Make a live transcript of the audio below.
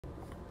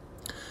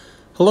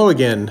Hello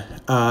again.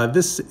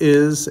 This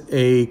is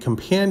a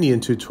companion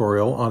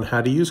tutorial on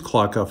how to use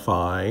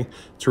Clockify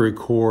to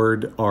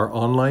record our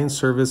online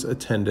service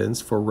attendance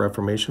for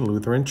Reformation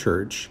Lutheran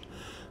Church.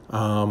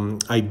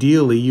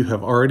 Ideally, you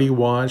have already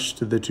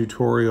watched the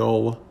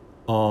tutorial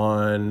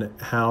on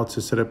how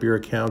to set up your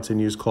accounts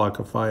and use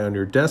Clockify on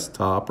your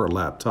desktop or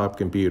laptop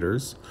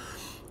computers.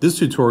 This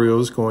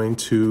tutorial is going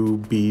to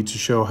be to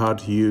show how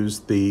to use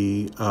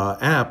the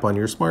app on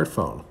your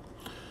smartphone.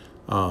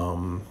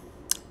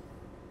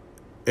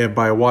 And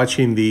by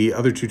watching the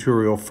other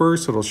tutorial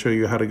first, it'll show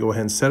you how to go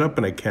ahead and set up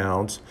an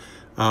account.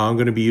 I'm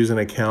going to be using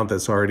an account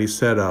that's already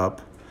set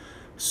up.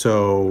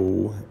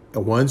 So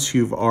once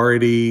you've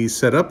already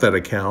set up that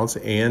account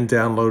and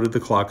downloaded the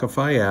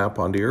Clockify app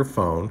onto your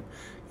phone,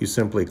 you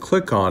simply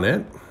click on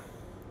it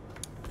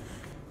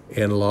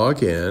and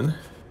log in,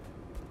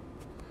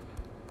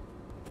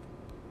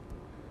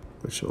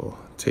 which will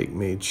take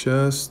me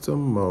just a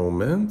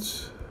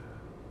moment.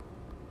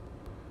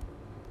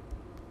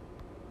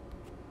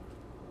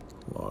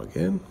 Log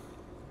in.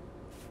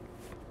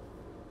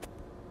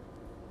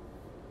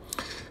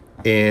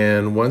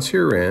 And once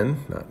you're in,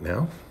 not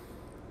now,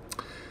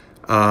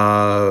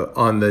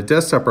 on the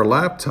desktop or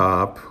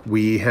laptop,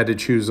 we had to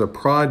choose a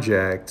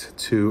project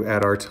to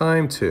add our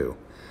time to.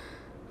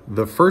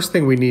 The first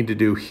thing we need to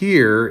do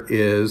here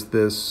is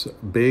this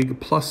big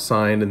plus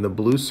sign in the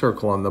blue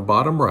circle on the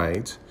bottom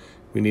right.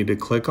 We need to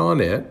click on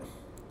it,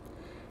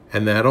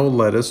 and that'll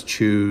let us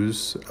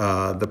choose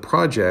the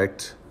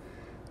project,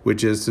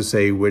 which is to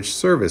say which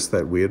service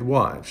that we had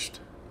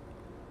watched.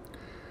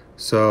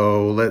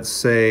 So let's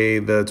say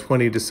the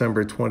 20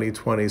 December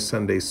 2020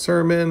 Sunday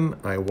sermon,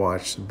 I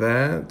watched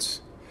that.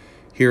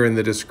 Here in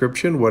the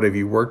description, what have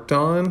you worked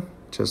on?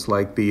 Just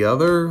like the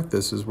other,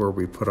 this is where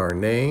we put our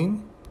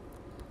name,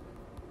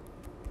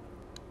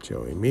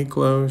 Joey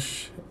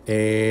Miklos,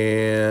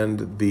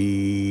 and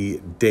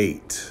the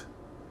date.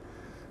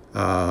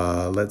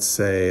 Let's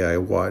say I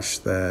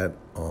watched that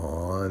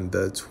on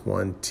the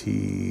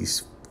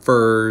 21st.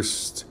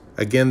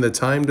 Again, the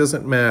time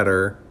doesn't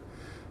matter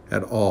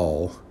at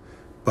all,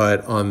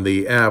 but on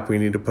the app, we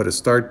need to put a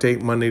start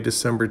date, Monday,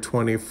 December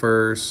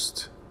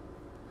 21st,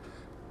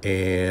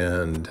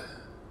 and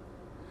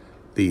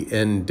the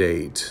end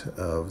date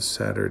of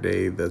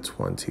Saturday, the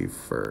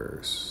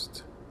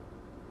 21st.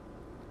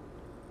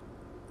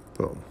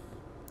 Boom.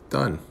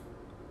 Done.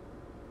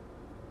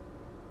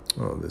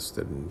 Oh, this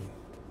didn't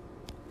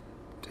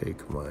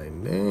take my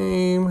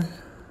name.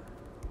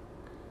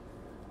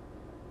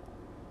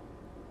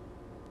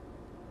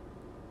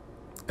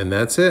 And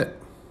that's it.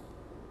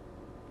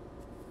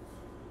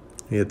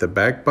 You hit the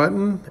back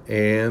button,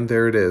 and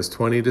there it is,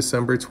 20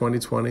 December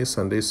 2020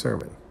 Sunday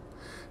sermon.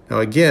 Now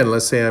again,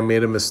 let's say I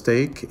made a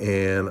mistake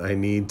and I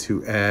need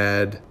to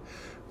add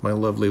my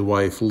lovely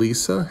wife,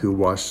 Lisa, who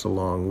watched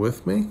along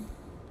with me.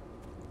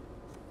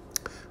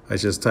 I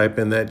just type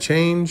in that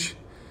change.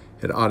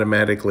 It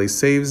automatically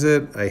saves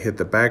it. I hit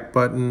the back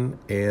button,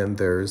 and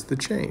there's the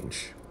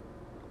change.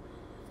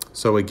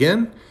 So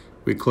again,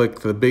 we click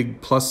the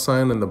big plus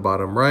sign in the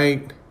bottom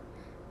right.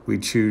 We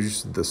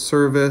choose the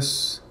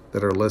service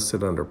that are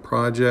listed under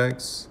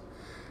projects.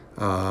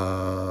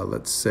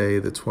 Let's say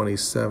the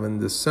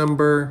 27th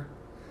December.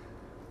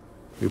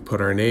 We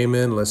put our name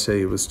in. Let's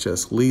say it was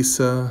just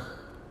Lisa.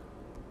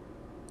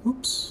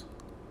 Oops,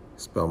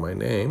 spell my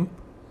name.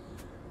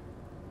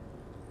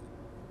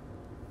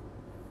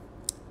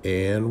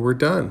 And we're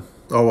done.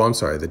 Oh, I'm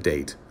sorry, the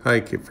date.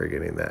 I keep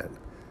forgetting that.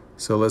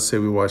 So let's say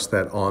we watched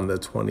that on the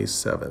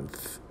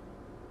 27th.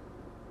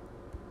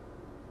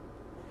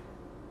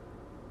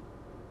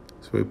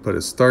 So we put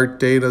a start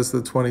date as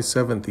the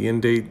 27th, the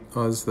end date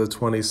as the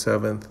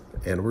 27th,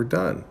 and we're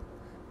done.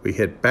 We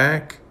hit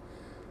back,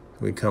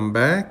 we come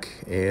back,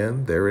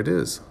 and there it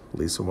is,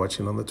 Lisa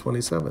watching on the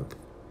 27th.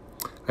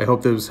 I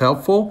hope that was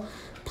helpful.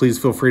 Please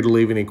feel free to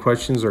leave any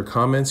questions or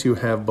comments you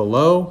have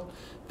below.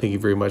 Thank you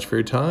very much for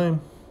your time.